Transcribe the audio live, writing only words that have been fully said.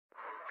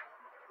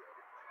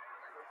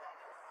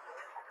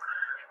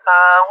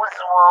I was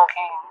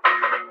walking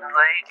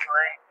late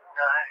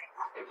night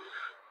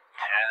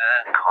to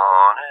the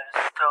corner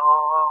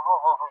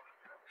store.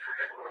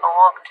 I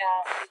walked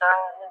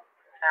inside,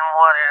 and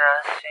what did I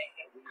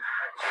see?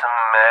 Some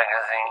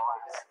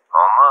magazines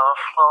on the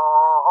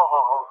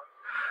floor.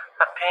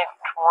 I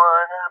picked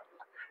one up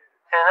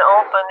and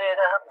opened it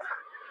up,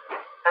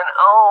 and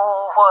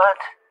oh, what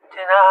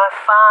did I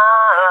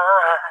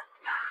find?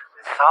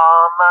 I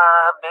saw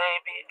my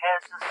baby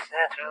as a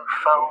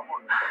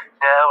centerfold.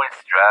 Now it's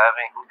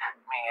driving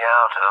me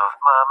out of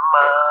my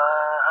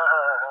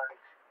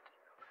mind.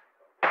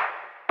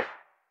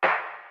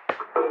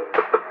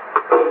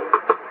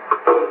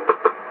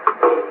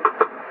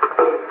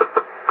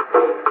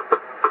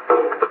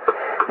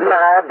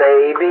 My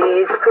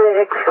baby's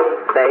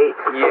clickbait.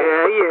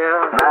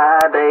 Yeah. My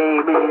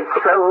baby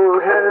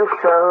sold her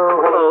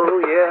soul.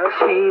 Oh, yeah.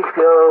 She's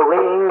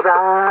going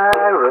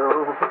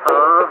viral.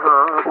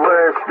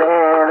 Worse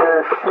than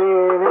a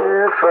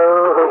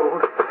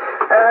centerfold.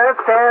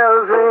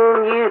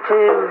 1,000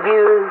 YouTube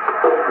views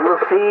will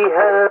see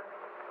her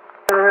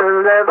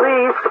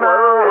lovely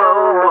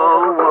smile.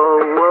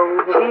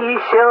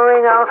 She's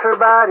showing off her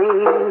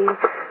body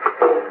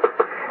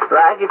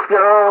like it's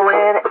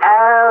going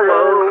out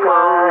of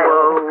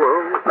style.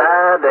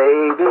 My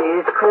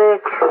baby's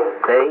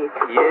clickbait.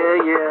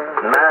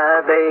 Yeah.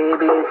 My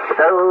baby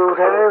sold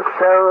her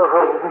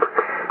soul.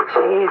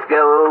 She's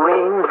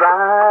going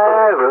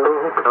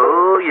viral.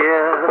 Oh,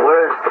 yeah.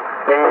 Worse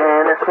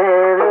than a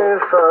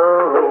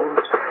centerfold.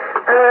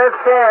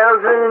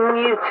 1,000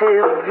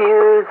 YouTube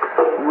views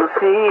will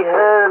see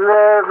her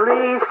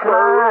lovely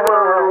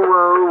smile.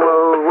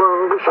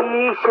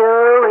 She's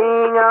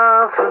showing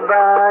off her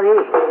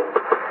body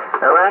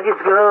like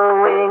it's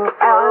going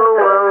out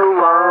of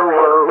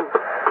style.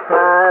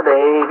 My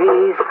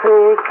baby's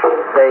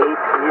clickbait.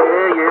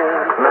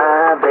 Yeah.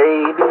 My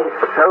baby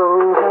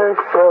sold her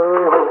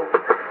soul.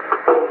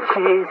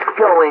 She's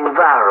going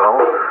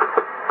viral.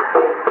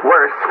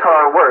 Worse,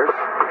 far worse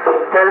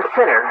than a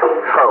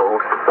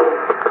centerfold.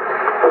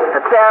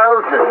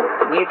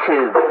 1,000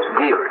 YouTube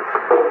viewers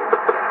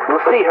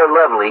will see her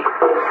lovely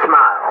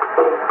smile.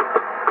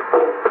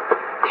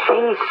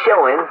 She's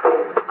showing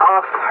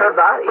off her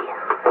body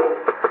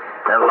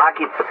like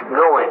it's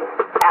going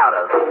out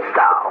of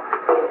style.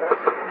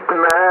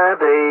 My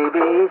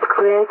baby's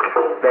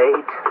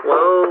clickbait.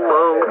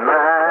 Whoa.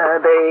 My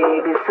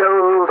baby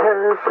sold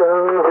her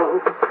soul.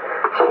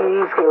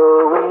 She's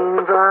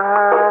going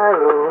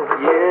viral.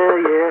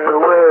 Yeah.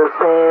 Worse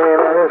than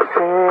a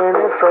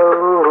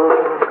centerfold.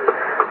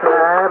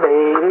 My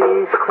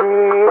baby's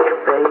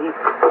clickbait.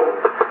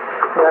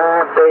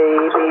 My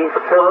baby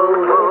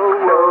sold her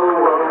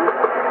soul.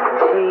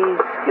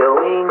 She's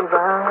going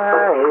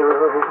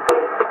viral.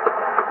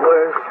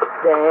 Worse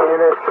than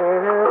a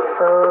centerfold.